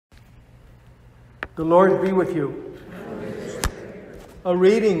The Lord be with you. A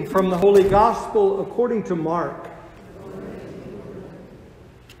reading from the Holy Gospel according to Mark.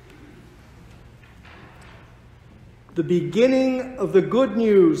 The beginning of the good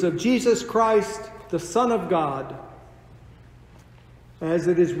news of Jesus Christ, the Son of God. As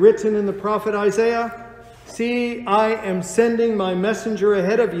it is written in the prophet Isaiah, "See, I am sending my messenger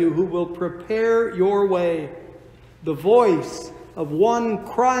ahead of you who will prepare your way. The voice of one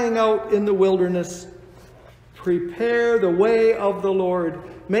crying out in the wilderness, prepare the way of the Lord,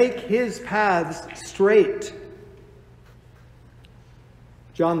 make his paths straight."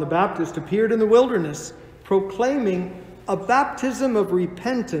 John the Baptist appeared in the wilderness, proclaiming a baptism of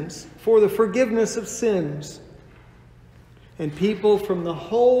repentance for the forgiveness of sins. And people from the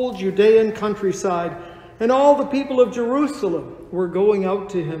whole Judean countryside and all the people of Jerusalem were going out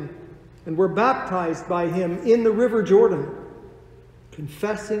to him and were baptized by him in the river Jordan,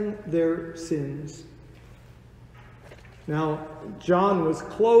 confessing their sins. Now, John was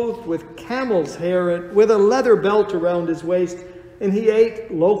clothed with camel's hair and with a leather belt around his waist, and he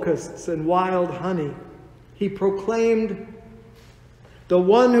ate locusts and wild honey. He proclaimed, "The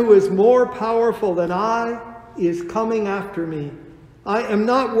one who is more powerful than I is coming after me. I am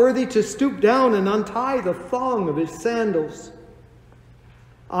not worthy to stoop down and untie the thong of his sandals.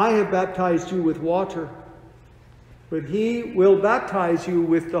 I have baptized you with water, but he will baptize you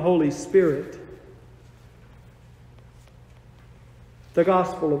with the Holy Spirit." The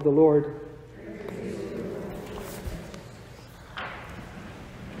Gospel of the Lord.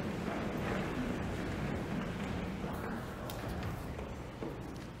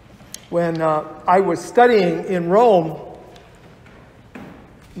 When I was studying in Rome,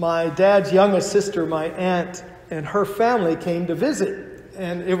 my dad's youngest sister, my aunt, and her family came to visit.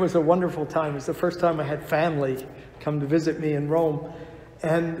 And it was a wonderful time. It was the first time I had family come to visit me in Rome.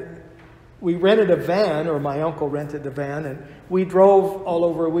 And we rented a van, or my uncle rented the van, and we drove all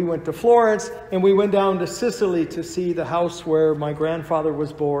over. We went to Florence, and we went down to Sicily to see the house where my grandfather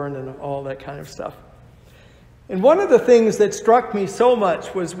was born and all that kind of stuff. And one of the things that struck me so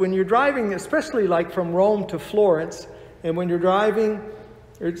much was when you're driving, especially like from Rome to Florence, and when you're driving,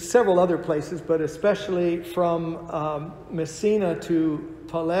 there's several other places, but especially from Messina to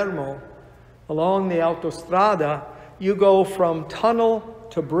Palermo, along the Autostrada, you go from tunnel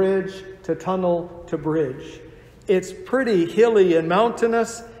to bridge to tunnel to bridge. It's pretty hilly and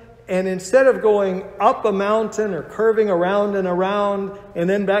mountainous, and instead of going up a mountain or curving around and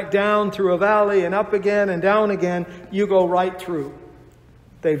then back down through a valley and up again and down again, you go right through.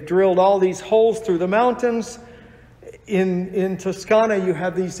 They've drilled all these holes through the mountains. In Toscana, you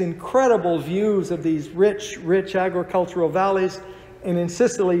have these incredible views of these rich agricultural valleys, and in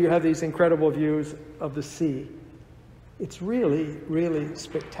Sicily, you have these incredible views of the sea. It's really, really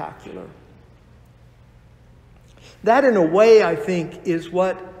spectacular. That, in a way, I think, is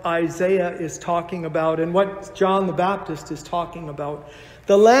what Isaiah is talking about and what John the Baptist is talking about.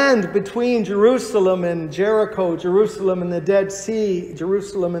 The land between Jerusalem and Jericho, Jerusalem and the Dead Sea,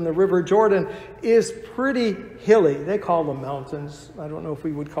 Jerusalem and the River Jordan is pretty hilly. They call them mountains. I don't know if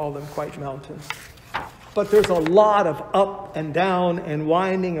we would call them quite mountains. But there's a lot of up and down and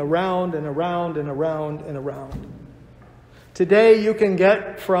winding around and around and around and around. Today you can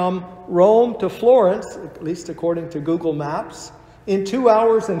get from Rome to Florence, at least according to Google Maps, in 2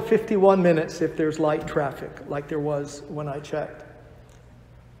 hours and 51 minutes if there's light traffic, like there was when I checked.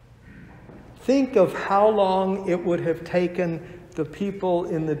 Think of how long it would have taken the people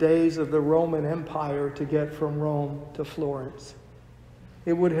in the days of the Roman Empire to get from Rome to Florence.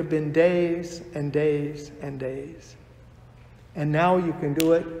 It would have been days and days and days. And now you can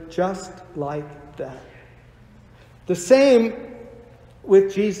do it just like that. The same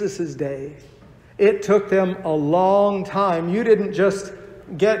with Jesus' day. It took them a long time. You didn't just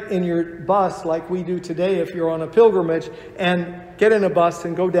get in your bus like we do today if you're on a pilgrimage and get in a bus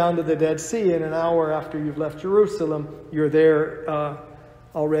and go down to the Dead Sea. In an hour after you've left Jerusalem, you're there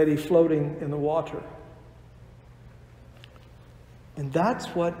already floating in the water. And that's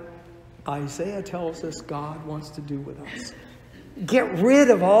what Isaiah tells us God wants to do with us. Get rid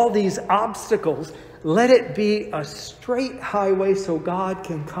of all these obstacles. Let it be a straight highway so God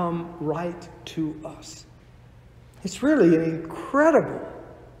can come right to us. It's really an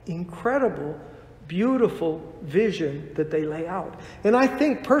incredible, beautiful vision that they lay out. And I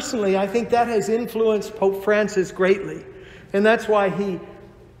think that has influenced Pope Francis greatly. And that's why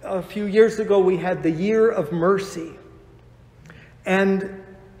a few years ago, we had the Year of Mercy. And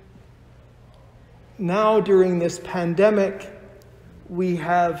now during this pandemic, we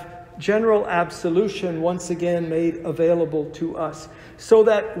have general absolution once again made available to us. So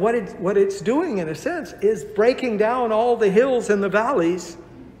that what it's doing, in a sense, is breaking down all the hills and the valleys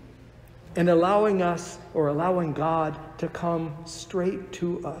and allowing God to come straight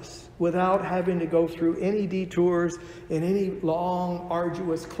to us without having to go through any detours and any long,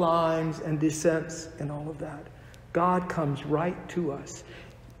 arduous climbs and descents and all of that. God comes right to us,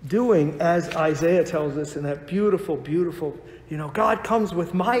 doing as Isaiah tells us in that beautiful, beautiful, God comes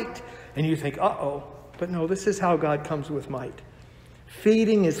with might. And you think, uh-oh. But no, this is how God comes with might.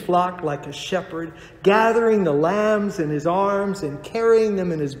 Feeding his flock like a shepherd, gathering the lambs in his arms and carrying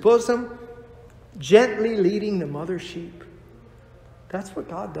them in his bosom, gently leading the mother sheep. That's what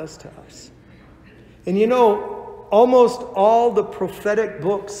God does to us. And almost all the prophetic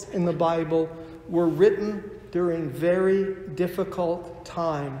books in the Bible were written during very difficult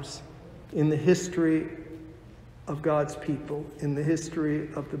times in the history of God's people, in the history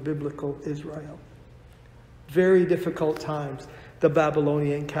of the biblical Israel. Very difficult times. The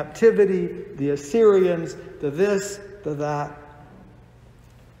Babylonian captivity, the Assyrians, the this, the that.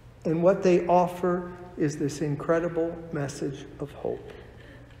 And what they offer is this incredible message of hope.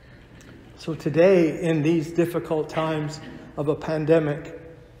 So today, in these difficult times of a pandemic,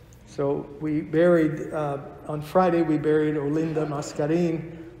 so we buried, on Friday we buried Olinda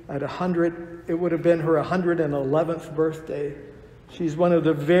Mascarin at 100. It would have been her 111th birthday. She's one of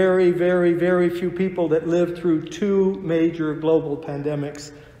the very, very, very few people that lived through two major global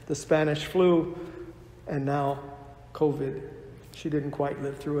pandemics, the Spanish flu and now COVID. She didn't quite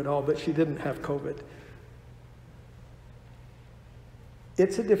live through it all, but she didn't have COVID.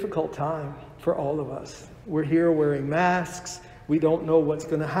 It's a difficult time for all of us. We're here wearing masks. We don't know what's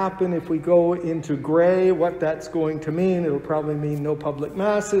going to happen if we go into gray, what that's going to mean. It'll probably mean no public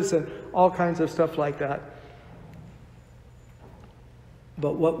masses and all kinds of stuff like that.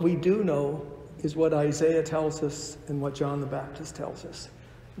 But what we do know is what Isaiah tells us and what John the Baptist tells us.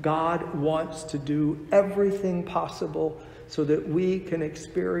 God wants to do everything possible so that we can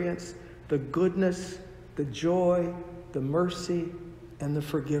experience the goodness, the joy, the mercy, and the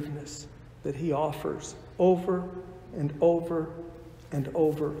forgiveness that he offers over and over and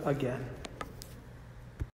over again.